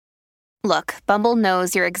Look, Bumble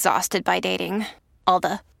knows you're exhausted by dating. All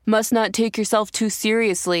the must not take yourself too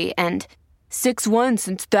seriously and 6'1"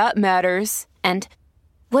 since that matters. And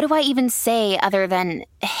what do I even say other than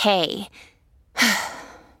hey?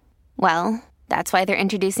 Well, that's why they're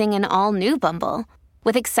introducing an all-new Bumble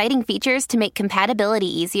with exciting features to make compatibility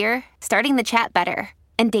easier, starting the chat better,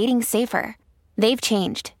 and dating safer. They've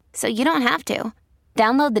changed, so you don't have to.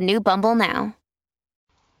 Download the new Bumble now.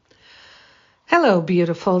 Hello,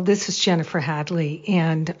 beautiful. This is Jennifer Hadley,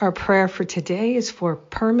 and our prayer for today is for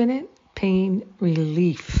permanent pain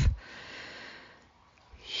relief.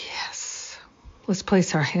 Yes. Let's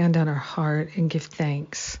place our hand on our heart and give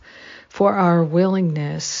thanks for our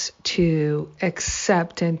willingness to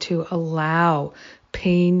accept and to allow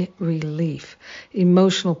pain relief,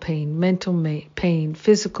 emotional pain, mental pain,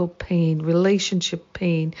 physical pain, relationship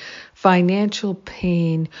pain, financial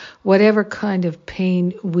pain, whatever kind of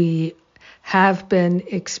pain we have been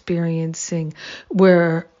experiencing.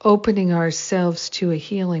 We're opening ourselves to a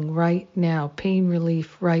healing right now, pain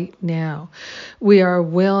relief right now. We are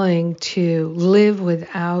willing to live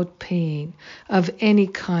without pain of any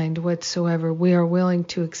kind whatsoever. We are willing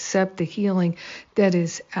to accept the healing that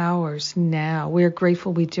is ours now. We're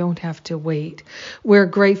grateful we don't have to wait. We're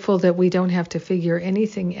grateful that we don't have to figure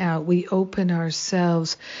anything out. We open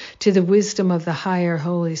ourselves to the wisdom of the higher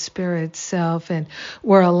Holy Spirit self, and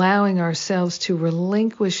we're allowing ourselves to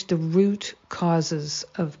relinquish the root causes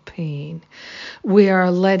of pain. We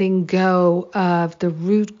are letting go of the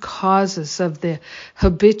root causes of the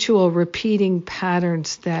habitual repeating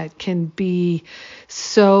patterns that can be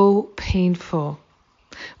so painful.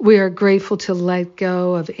 We are grateful to let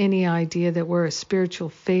go of any idea that we're a spiritual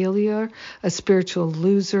failure, a spiritual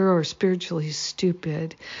loser, or spiritually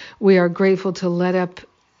stupid. We are grateful to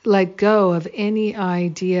let go of any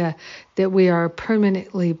idea that we are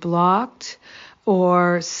permanently blocked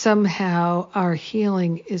or somehow our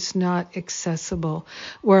healing is not accessible.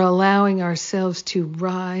 We're allowing ourselves to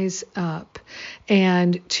rise up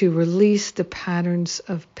and to release the patterns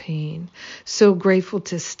of pain. So grateful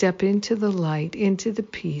to step into the light, into the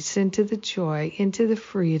peace, into the joy, into the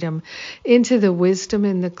freedom, into the wisdom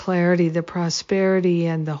and the clarity, the prosperity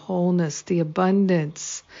and the wholeness, the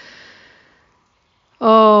abundance.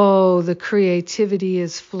 Oh, the creativity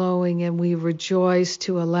is flowing, and we rejoice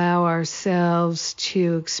to allow ourselves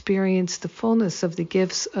to experience the fullness of the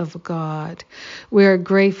gifts of God. We are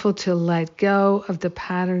grateful to let go of the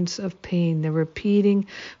patterns of pain, the repeating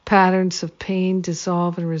patterns of pain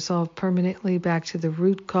dissolve and resolve permanently back to the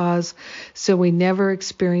root cause so we never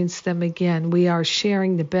experience them again. We are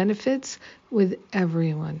sharing the benefits with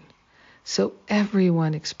everyone. So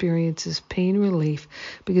everyone experiences pain relief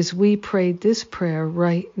because we prayed this prayer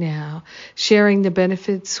right now, sharing the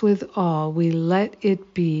benefits with all. We let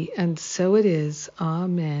it be, and so it is.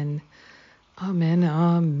 Amen. Amen.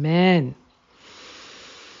 Amen.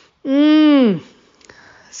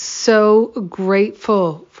 So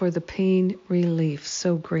grateful for the pain relief.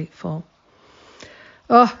 So grateful.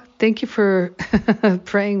 Oh, thank you for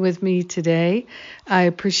praying with me today. I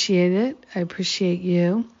appreciate it. I appreciate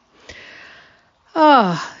you.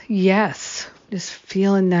 Yes, just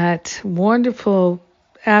feeling that wonderful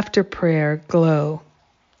after prayer glow.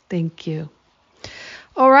 Thank you.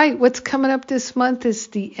 All right, what's coming up this month is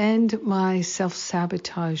the End My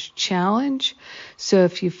Self-Sabotage Challenge. So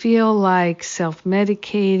if you feel like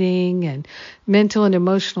self-medicating and mental and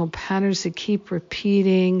emotional patterns that keep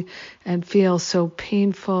repeating and feel so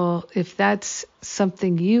painful, if that's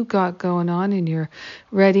something you got going on and you're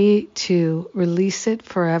ready to release it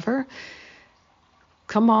forever,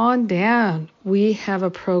 come on down. We have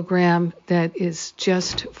a program that is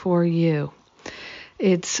just for you.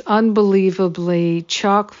 It's unbelievably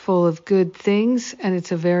chock full of good things, and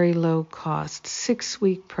it's a very low cost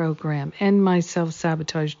 6-week program. End My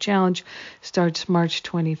Self-Sabotage Challenge starts March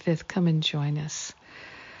 25th. Come and join us.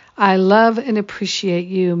 I love and appreciate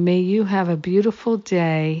you. May you have a beautiful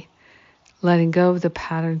day, letting go of the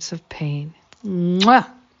patterns of pain. Mwah!